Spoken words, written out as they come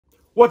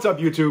What's up,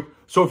 YouTube?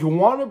 So if you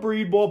want to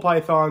breed ball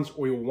pythons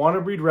or you want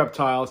to breed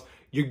reptiles,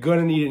 you're going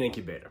to need an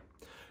incubator.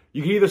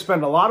 You can either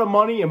spend a lot of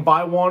money and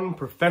buy one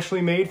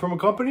professionally made from a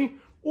company,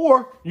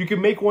 or you can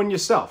make one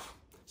yourself.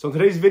 So in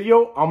today's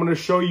video, I'm going to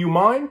show you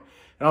mine,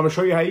 and I'm going to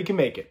show you how you can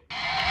make it.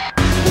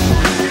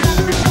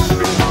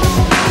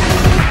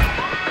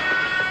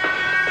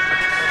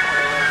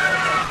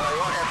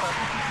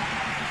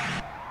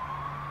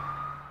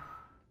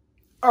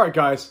 All right,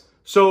 guys.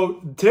 So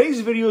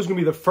today's video is going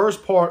to be the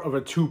first part of a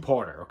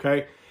two-parter,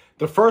 okay?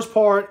 The first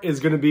part is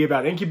going to be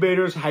about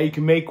incubators, how you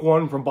can make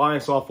one from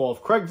buying stuff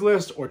off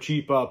Craigslist or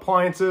cheap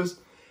appliances.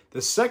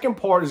 The second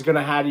part is going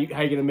to how you're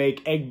going to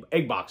make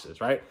egg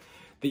boxes, right?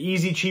 The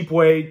easy, cheap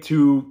way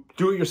to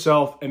do it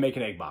yourself and make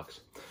an egg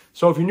box.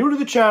 So if you're new to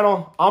the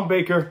channel, I'm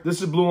Baker.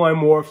 This is Blue Line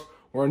Morphs.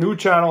 We're a new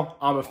channel.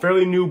 I'm a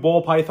fairly new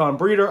ball python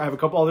breeder. I have a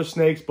couple other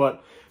snakes,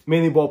 but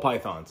mainly ball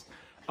pythons.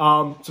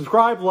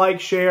 Subscribe,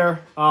 like,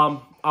 share.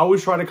 I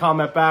always try to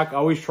comment back. I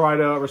always try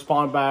to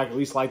respond back, at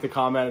least like to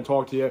comment and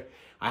talk to you.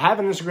 I have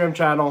an Instagram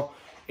channel.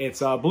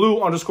 It's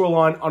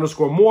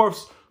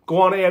blue_line_morphs.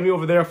 Go on and add me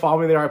over there.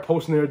 Follow me there. I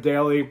post in there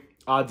daily.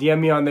 DM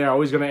me on there. I'm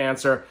always going to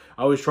answer.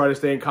 I always try to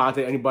stay in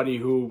contact. Anybody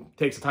who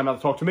takes the time out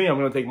to talk to me, I'm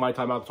going to take my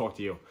time out to talk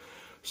to you.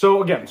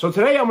 So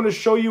today I'm going to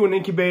show you an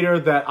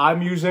incubator that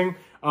I'm using.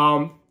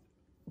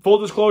 Full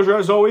disclosure,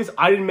 as always,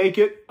 I didn't make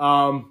it.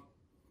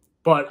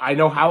 But I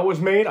know how it was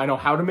made. I know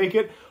how to make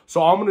it.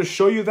 So I'm going to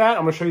show you that.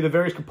 I'm going to show you the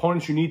various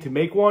components you need to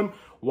make one,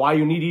 why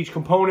you need each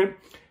component,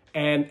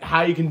 and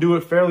how you can do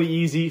it fairly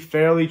easy,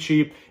 fairly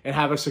cheap, and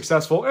have a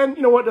successful, and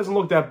you know what, doesn't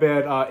look that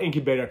bad,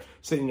 incubator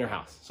sitting in your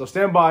house. So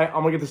stand by.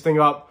 I'm going to get this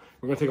thing up.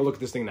 We're going to take a look at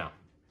this thing now.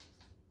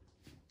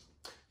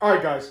 All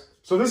right, guys.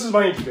 So this is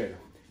my incubator.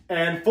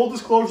 And full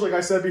disclosure, like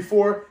I said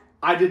before,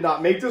 I did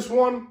not make this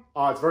one.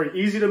 It's very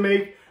easy to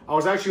make. I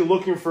was actually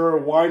looking for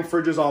wine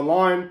fridges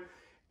online,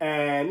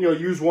 and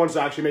use ones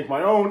to actually make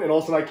my own. And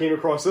also I came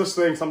across this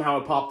thing. Somehow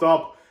it popped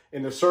up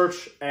in the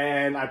search,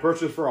 and I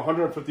purchased it for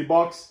 150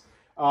 bucks.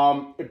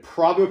 It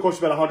probably will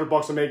cost you about 100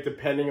 bucks to make,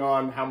 depending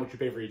on how much you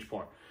pay for each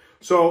part.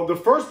 So the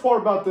first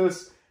part about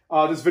this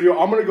video,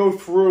 I'm going to go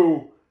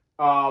through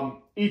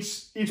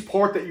each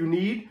part that you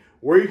need,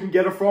 where you can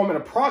get it from, and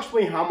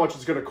approximately how much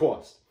it's going to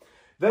cost.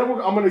 Then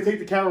I'm going to take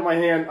the camera in my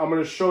hand. I'm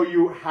going to show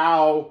you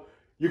how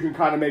you can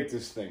kind of make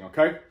this thing,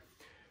 okay?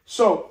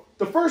 So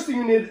the first thing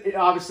you need,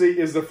 obviously,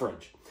 is the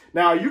fridge.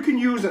 Now, you can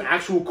use an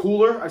actual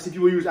cooler. I've seen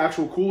people use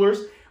actual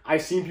coolers.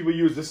 I've seen people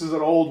use, this is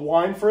an old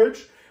wine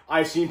fridge.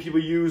 I've seen people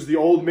use the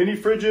old mini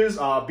fridges,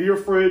 beer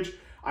fridge.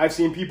 I've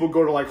seen people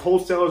go to like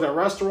wholesalers at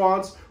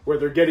restaurants where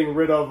they're getting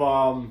rid of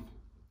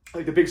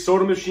like the big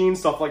soda machines,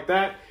 stuff like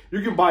that.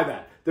 You can buy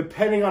that,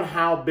 depending on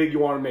how big you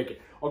want to make it.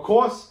 Of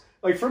course,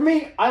 like for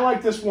me, I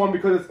like this one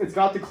because it's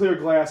got the clear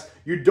glass.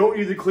 You don't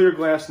need the clear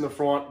glass in the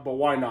front, but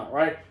why not,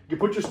 right? You can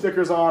put your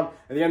stickers on.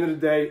 At the end of the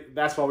day,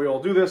 that's why we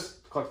all do this,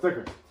 collect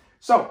stickers.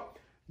 So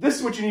this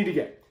is what you need to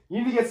get. You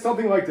need to get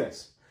something like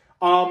this.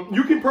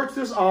 You can purchase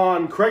this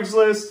on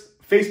Craigslist,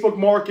 Facebook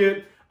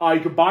Market.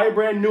 You can buy a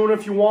brand new one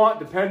if you want,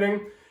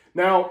 depending.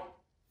 Now,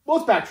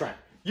 let's backtrack.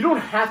 You don't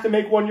have to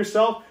make one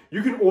yourself.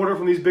 You can order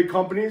from these big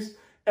companies,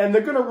 and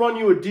they're going to run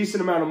you a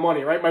decent amount of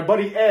money, right? My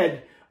buddy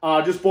Ed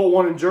just bought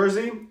one in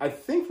Jersey, I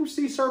think from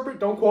Sea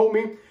Serpent, don't quote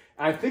me.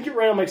 I think it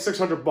ran like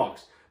 600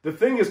 bucks. The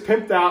thing is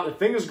pimped out. The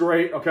thing is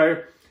great,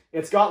 okay?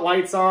 It's got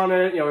lights on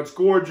it. It's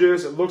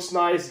gorgeous. It looks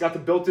nice. It's got the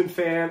built-in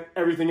fan,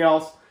 everything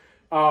else.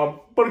 But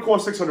it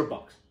costs 600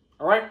 bucks,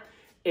 all right?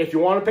 If you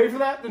want to pay for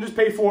that, then just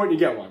pay for it and you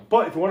get one.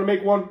 But if you want to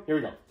make one, here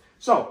we go.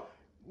 So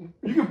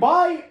you can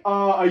buy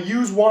a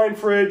used wine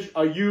fridge,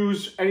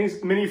 any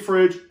mini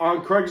fridge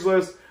on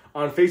Craigslist,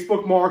 on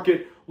Facebook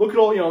Market. Look at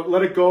all,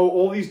 Let It Go,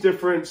 all these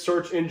different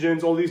search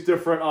engines, all these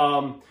different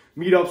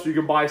meetups where you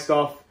can buy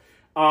stuff.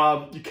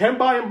 You can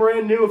buy them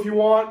brand new if you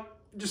want.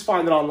 Just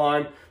find it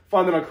online.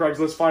 Find it on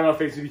Craigslist. Find it on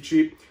Facebook to be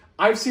cheap.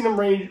 I've seen them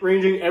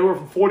ranging anywhere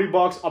from 40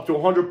 bucks up to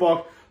 100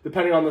 bucks,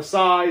 depending on the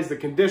size, the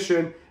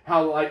condition,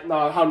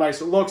 how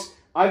nice it looks.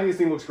 I think this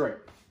thing looks great.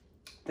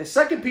 The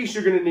second piece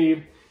you're going to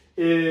need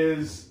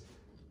is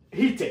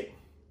heat tape.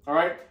 All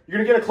right? You're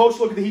going to get a close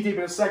look at the heat tape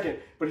in a second,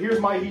 but here's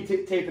my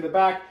heat tape in the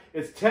back.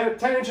 It's 10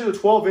 inches or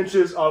 12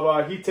 inches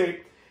of heat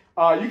tape.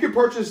 You can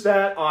purchase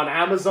that on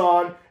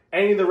Amazon,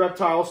 any of the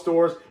reptile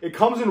stores. It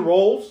comes in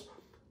rolls.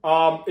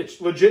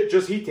 It's legit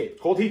just heat tape.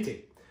 It's called heat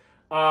tape.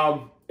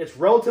 It's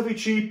relatively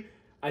cheap.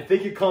 I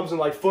think it comes in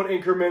like foot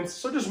increments.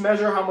 So just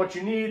measure how much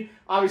you need.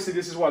 Obviously,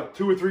 this is what,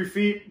 2 or 3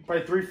 feet,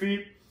 probably 3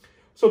 feet.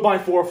 So buy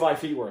 4 or 5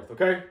 feet worth,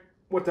 okay?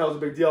 What the hell is a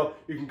big deal?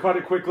 You can cut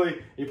it quickly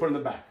and you put it in the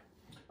back.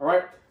 All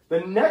right?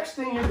 The next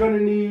thing you're going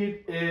to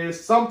need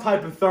is some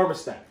type of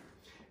thermostat.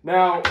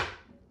 Now,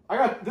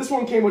 this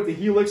one came with the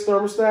Helix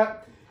thermostat.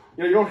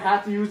 You don't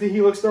have to use the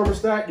Helix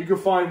thermostat. You can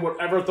find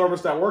whatever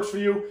thermostat works for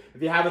you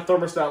if you have a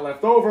thermostat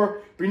left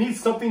over, but you need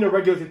something to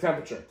regulate the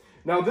temperature.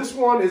 Now, this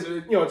one is,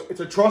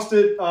 it's a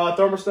trusted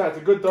thermostat. It's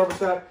a good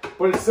thermostat,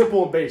 but it's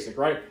simple and basic,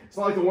 right? It's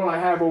not like the one I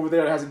have over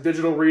there that has a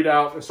digital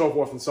readout and so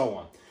forth and so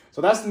on. So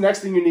that's the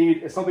next thing you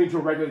need, is something to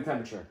regulate the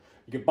temperature.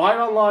 You can buy it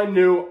online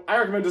new. I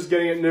recommend just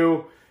getting it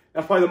new.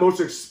 That's probably the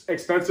most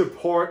expensive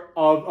part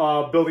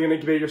of building an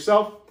incubator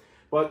yourself,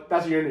 but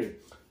that's what you're gonna need.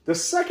 The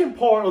second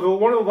part, or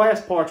one of the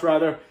last parts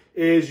rather,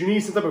 is you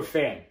need some type of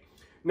fan.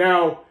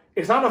 Now,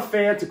 it's not a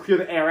fan to clear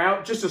the air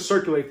out, just to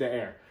circulate the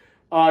air.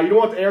 You don't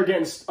want the air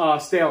getting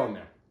stale in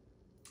there.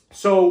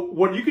 So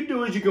what you can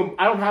do is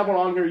I don't have one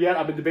on here yet.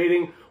 I've been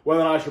debating whether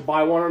or not I should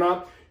buy one or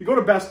not. You go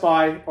to Best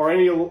Buy or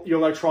any of your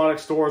electronic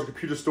stores,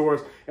 computer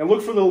stores, and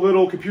look for the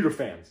little computer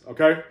fans,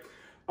 okay?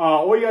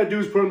 All you gotta do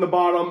is put it in the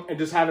bottom and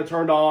just have it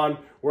turned on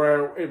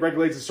where it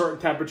regulates a certain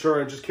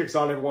temperature and just kicks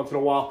on every once in a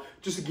while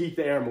just to keep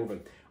the air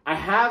moving. I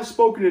have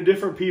spoken to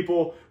different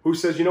people who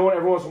says, you know what,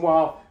 every once in a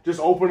while, just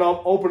open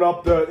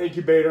up the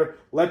incubator,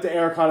 let the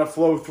air kind of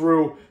flow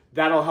through.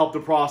 That'll help the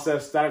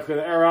process, that'll clear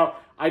the air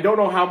out. I don't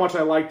know how much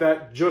I like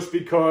that just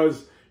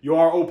because you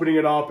are opening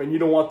it up and you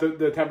don't want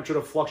the temperature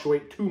to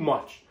fluctuate too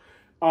much.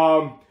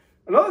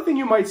 Another thing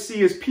you might see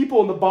is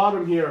people in the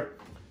bottom here,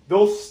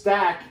 they'll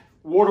stack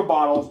water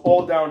bottles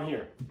all down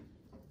here.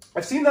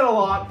 I've seen that a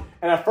lot,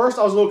 and at first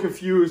I was a little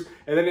confused,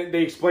 and then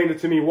they explained it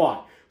to me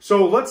why.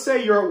 So let's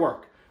say you're at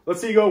work. Let's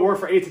say you go to work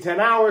for 8 to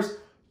 10 hours,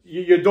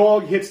 your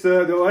dog hits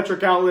the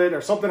electric outlet or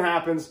something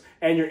happens,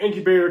 and your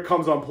incubator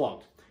comes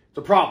unplugged. It's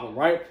a problem,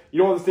 right? You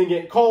don't want this thing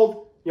getting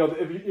cold. You know,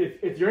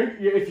 if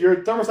your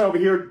thermostat over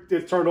here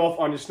is turned off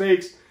on your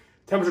snakes,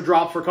 temperature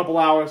drops for a couple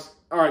hours,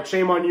 all right,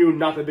 shame on you,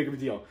 not that big of a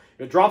deal.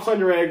 If it drops on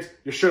your eggs,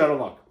 you're shit out of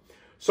luck.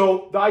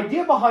 So the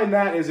idea behind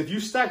that is if you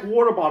stack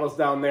water bottles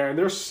down there and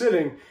they're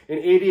sitting in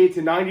 88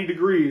 to 90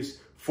 degrees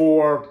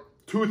for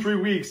 2 or 3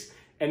 weeks,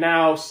 and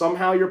now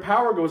somehow your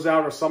power goes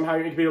out or somehow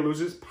your incubator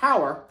loses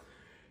power,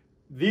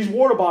 these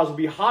water bottles will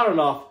be hot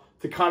enough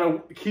to kind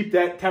of keep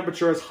that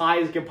temperature as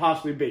high as it can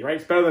possibly be, right?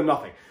 It's better than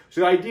nothing.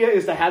 So the idea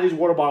is to have these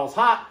water bottles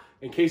hot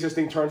in case this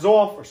thing turns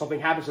off or something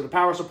happens to the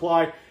power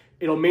supply.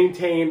 It'll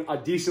maintain a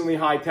decently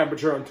high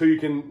temperature until you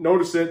can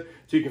notice it,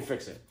 until you can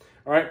fix it,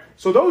 all right?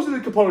 So those are the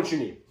components you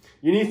need.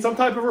 You need some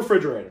type of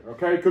refrigerator,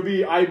 okay? It could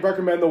be, I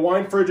recommend the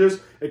wine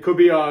fridges. It could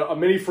be a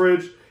mini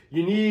fridge.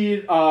 You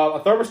need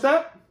a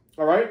thermostat,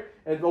 all right?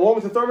 And along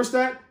with the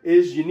thermostat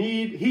is you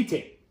need heat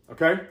tape,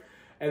 okay?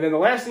 And then the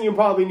last thing you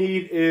probably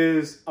need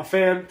is a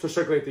fan to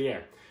circulate the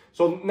air.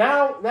 So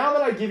now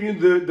that I give you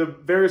the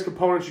various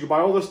components, you can buy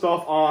all this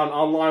stuff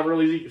online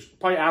really easy,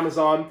 probably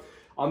Amazon,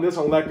 on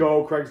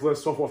Letgo, Craigslist,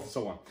 so forth and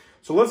so on.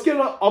 So let's get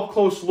an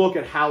up-close look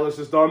at how this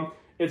is done.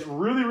 It's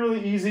really,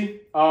 really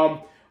easy. I'm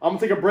gonna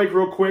take a break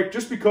real quick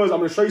just because I'm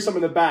gonna show you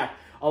something in the back.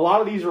 A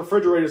lot of these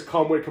refrigerators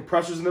come with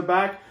compressors in the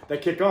back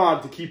that kick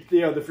on to keep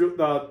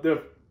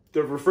the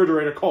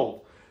refrigerator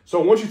cold.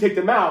 So once you take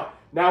them out,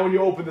 now when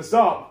you open this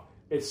up,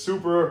 it's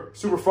super,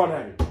 super front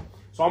heavy.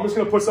 So I'm just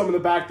gonna put something in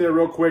the back there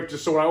real quick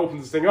just so when I open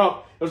this thing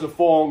up, it doesn't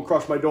fall and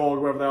crush my dog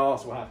or whatever the hell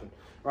else will happen.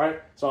 All right,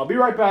 so I'll be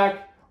right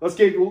back. Let's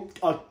get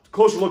a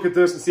closer look at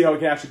this and see how we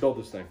can actually build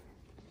this thing.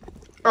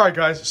 All right,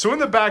 guys, so in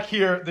the back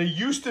here, there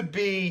used to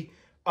be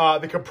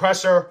the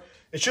compressor.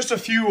 It's just a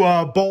few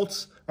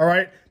bolts, all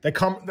right,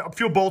 a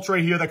few bolts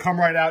right here that come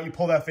right out. You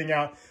pull that thing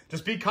out.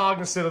 Just be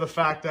cognizant of the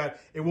fact that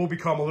it will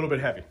become a little bit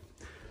heavy.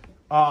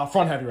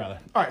 Front heavy, rather.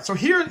 All right, so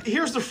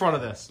here's the front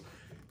of this.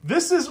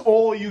 This is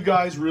all you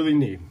guys really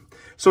need.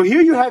 So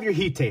here you have your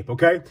heat tape,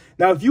 okay?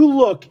 Now, if you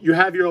look, you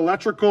have your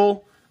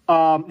electrical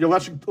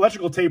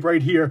tape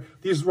right here.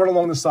 These run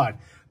along the side.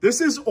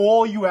 This is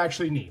all you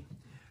actually need.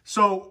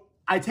 So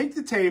I take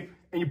the tape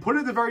and you put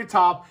it at the very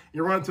top,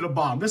 you run it to the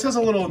bottom. This has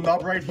a little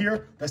nub right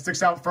here that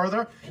sticks out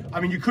further.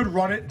 I mean, you could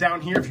run it down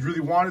here if you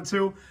really wanted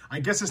to. I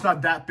guess it's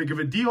not that big of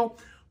a deal,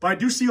 but I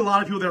do see a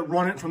lot of people that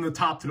run it from the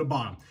top to the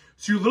bottom.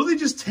 So you literally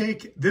just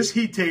take this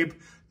heat tape,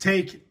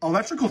 take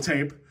electrical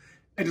tape,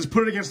 and just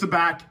put it against the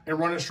back and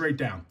run it straight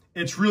down.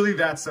 It's really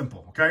that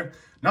simple, okay?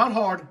 Not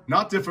hard,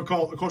 not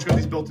difficult. Of course, you got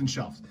these built-in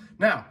shelves.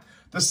 Now,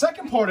 the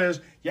second part is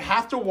you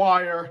have to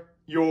wire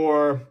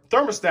your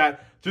thermostat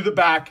through the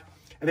back,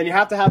 and then you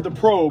have to have the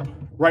probe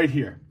right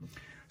here.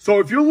 So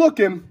if you're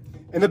looking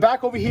in the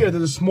back over here,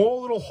 there's a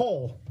small little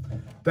hole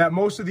that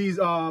most of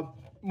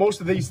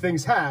these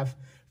things have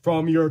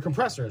from your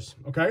compressors,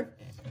 okay?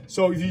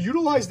 So if you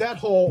utilize that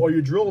hole or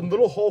you drill a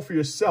little hole for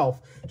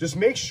yourself, just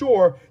make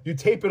sure you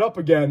tape it up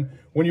again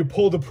when you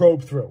pull the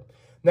probe through.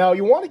 Now,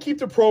 you want to keep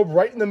the probe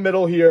right in the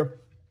middle here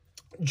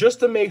just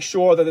to make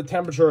sure that the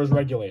temperature is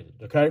regulated,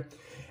 okay?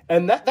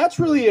 And that's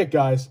really it,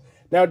 guys.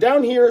 Now,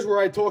 down here is where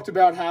I talked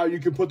about how you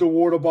can put the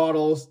water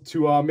bottles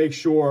to make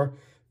sure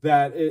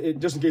that,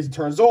 just in case it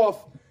turns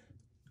off,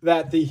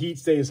 that the heat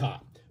stays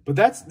hot. But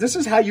this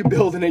is how you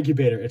build an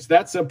incubator. It's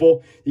that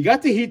simple. You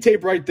got the heat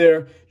tape right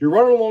there. You're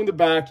running along the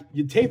back.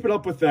 You tape it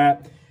up with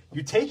that.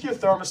 You take your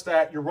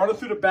thermostat. You run it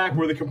through the back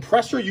where the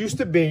compressor used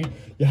to be.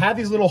 You have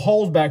these little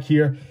holes back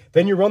here.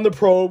 Then you run the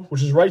probe,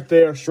 which is right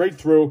there, straight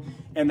through.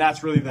 And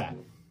that's really that.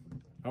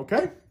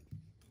 Okay?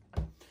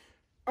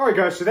 All right,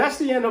 guys. So that's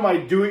the end of my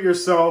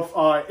do-it-yourself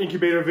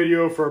incubator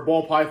video for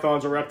ball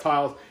pythons or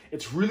reptiles.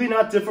 It's really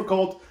not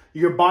difficult.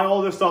 You can buy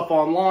all this stuff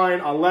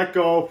online on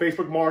Letgo,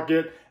 Facebook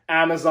Market,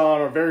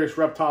 Amazon, or various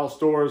reptile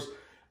stores.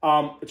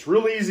 It's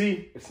real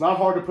easy. It's not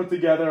hard to put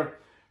together.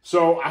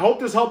 So I hope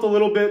this helped a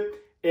little bit.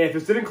 If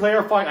this didn't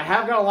clarify, I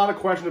have got a lot of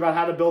questions about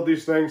how to build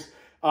these things.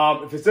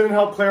 If this didn't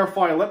help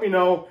clarify, let me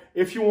know.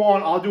 If you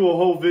want, I'll do a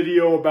whole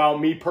video about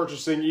me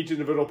purchasing each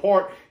individual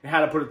part and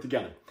how to put it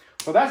together.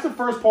 So that's the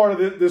first part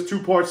of this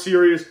two-part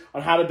series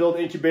on how to build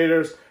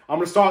incubators. I'm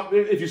going to start,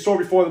 if you saw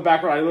before in the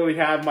background, I literally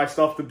have my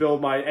stuff to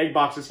build my egg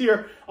boxes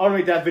here. I'm going to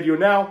make that video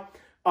now.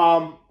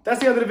 That's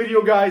the end of the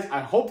video, guys.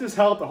 I hope this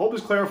helped. I hope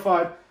this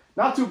clarified.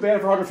 Not too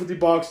bad for 150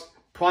 bucks.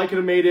 Probably could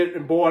have made it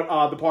and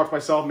bought the parts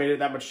myself, made it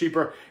that much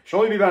cheaper. It should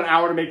only be about an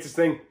hour to make this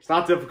thing. It's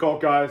not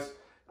difficult, guys.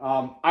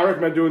 I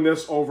recommend doing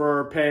this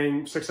over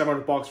paying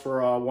 $600-700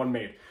 for one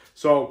made.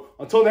 So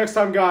until next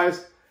time,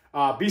 guys,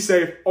 be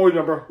safe. Always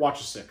remember, watch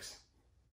your six.